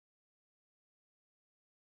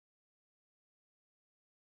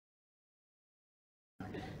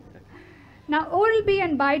Now, Oral-B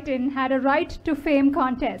and BITEIN had a right to fame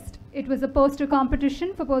contest. It was a poster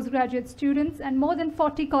competition for postgraduate students, and more than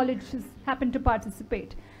 40 colleges happened to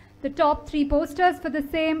participate. The top 3 posters for the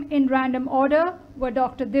same in random order were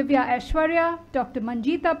Dr. Divya Aishwarya, Dr.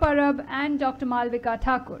 Manjita Parab, and Dr. Malvika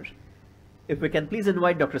Thakur. If we can please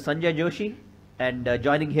invite Dr. Sanjay Joshi, and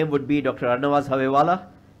joining him would be Dr. Arnavaz Havewala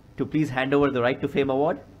to please hand over the Right to Fame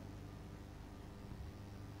Award.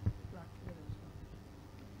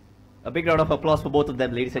 A big round of applause for both of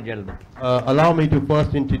them, ladies and gentlemen. Allow me to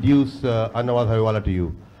first introduce Arnavaz Havewala to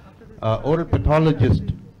you. Oral pathologist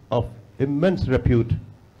of immense repute,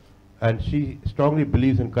 and she strongly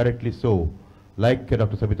believes, and correctly so, like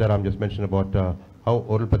Dr. Sabita Ram just mentioned about how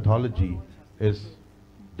oral pathology is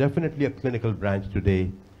definitely a clinical branch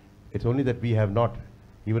today. It's only that we have not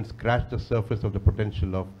even scratched the surface of the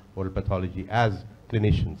potential of oral pathology as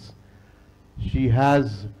clinicians. She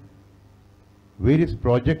has various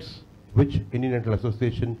projects which Indian Dental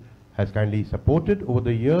Association has kindly supported over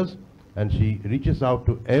the years, and she reaches out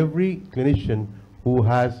to every clinician who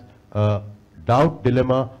has a doubt,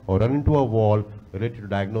 dilemma, or run into a wall related to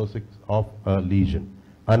diagnosis of a lesion.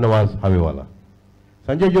 Arnavaz Havewala.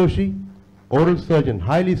 Sanjay Joshi, oral surgeon,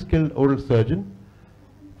 highly skilled oral surgeon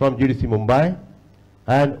from GDC Mumbai,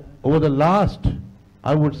 and over the last,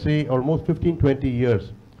 I would say, almost 15-20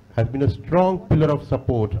 years, has been a strong pillar of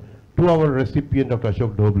support to our recipient, Dr.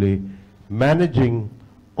 Ashok Doble, managing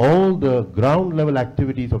all the ground level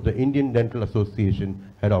activities of the Indian Dental Association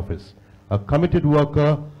head office. A committed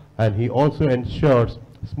worker, and he also ensures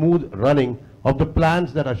smooth running of the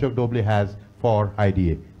plans that Ashok Doble has for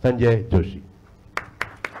IDA. Sanjay Joshi.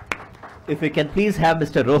 If we can please have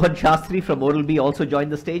Mr. Rohan Shastri from Oral-B also join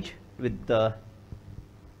the stage with,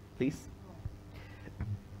 please.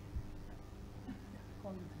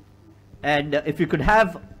 And if you could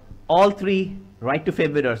have all 3 Right to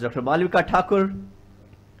Fame winners, Dr. Malvika Thakur,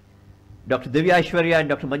 Dr. Divya Aishwarya, and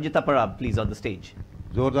Dr. Manjita Parab, please on the stage.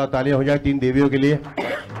 जोरदार तालियां हो जाए 3 देवियों के लिए.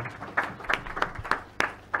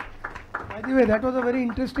 By the way, that was a very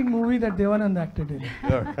interesting movie that Devanand acted in.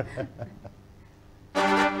 Sure.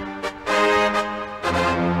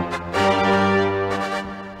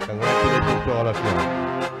 Congratulations to all of you.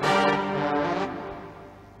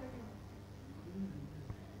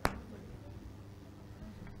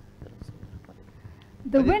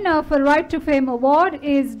 The winner for Right to Fame Award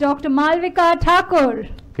is Dr. Malvika Thakur.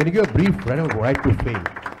 Can you give a brief right to fame?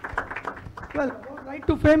 Well, Right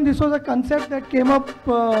to Fame, this was a concept that came up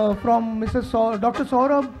from Dr.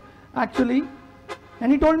 Saurabh actually,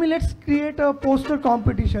 and he told me, let's create a poster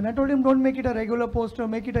competition. I told him, don't make it a regular poster,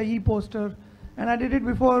 make it a e-poster, and I did it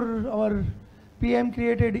before our PM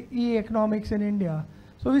created e-economics in India.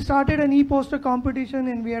 So we started an e-poster competition,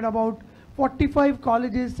 and we had about 45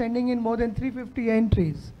 colleges sending in more than 350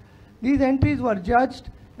 entries. These entries were judged,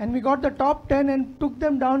 and we got the top 10 and took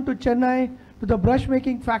them down to Chennai to the brush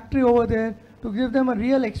making factory over there to give them a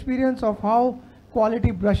real experience of how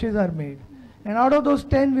quality brushes are made. And out of those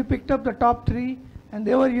 10, we picked up the top 3, and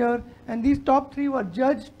they were here, and these top 3 were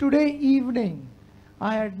judged today evening.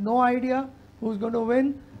 I had no idea who's going to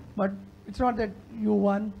win, but it's not that you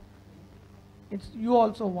won. It's you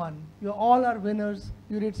also won. You all are winners.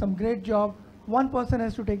 You did some great job. One person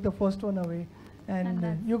has to take the first one away,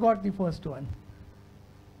 and you got the first one.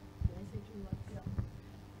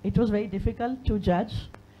 It was very difficult to judge.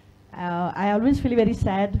 I always feel very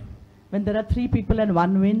sad when there are 3 people and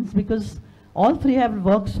 1 wins, because all 3 have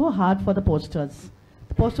worked so hard for the posters.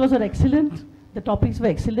 The posters are excellent. The topics were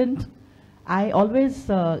excellent. I always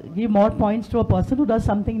give more points to a person who does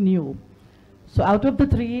something new. So out of the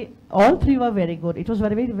 3, all 3 were very good. It was a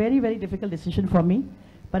very, very, very difficult decision for me.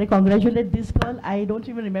 But I congratulate this girl. I don't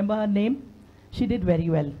even remember her name. She did very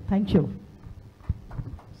well. Thank you.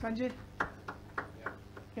 Sanjay,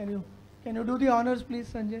 can you do the honors, please,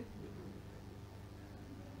 Sanjay?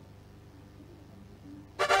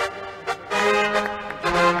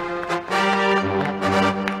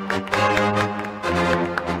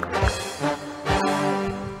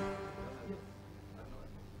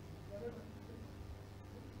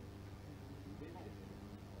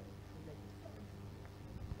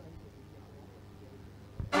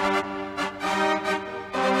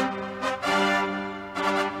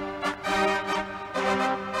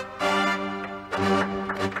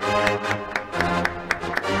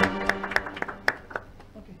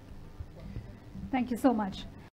 Thank you so much.